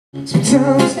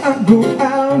Sometimes I go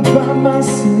out by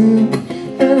myself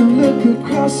and I look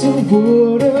across the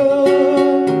water,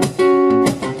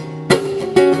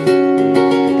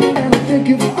 and I think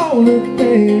of all the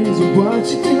things of what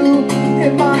you do.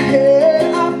 In my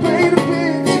head I paint a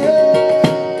picture.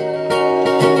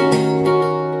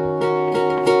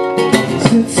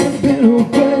 Since I've been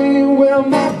away, well,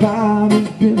 my body's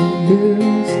been a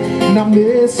mess, and I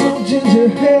miss your ginger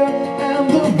hair and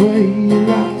the way you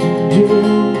like to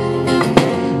dress.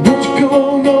 Come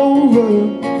on over,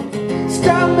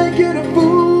 stop making a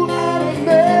fool out of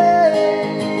me.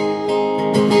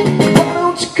 Why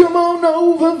don't you come on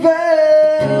over,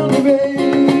 Valerie?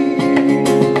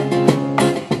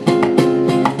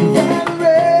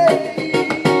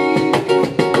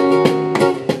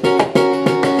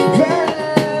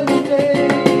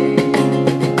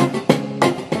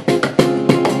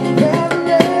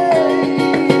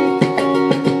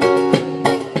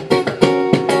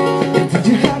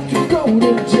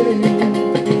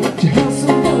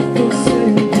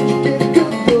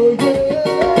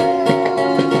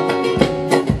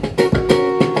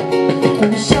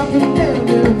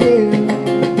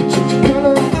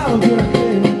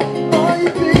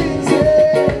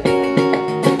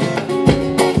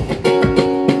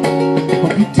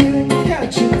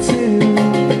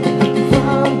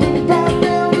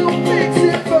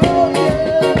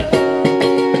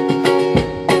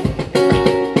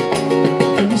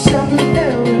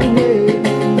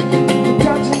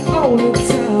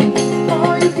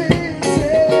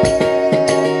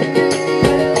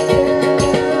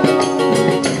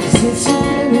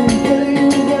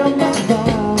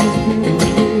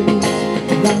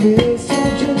 Miss your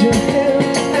ginger hair.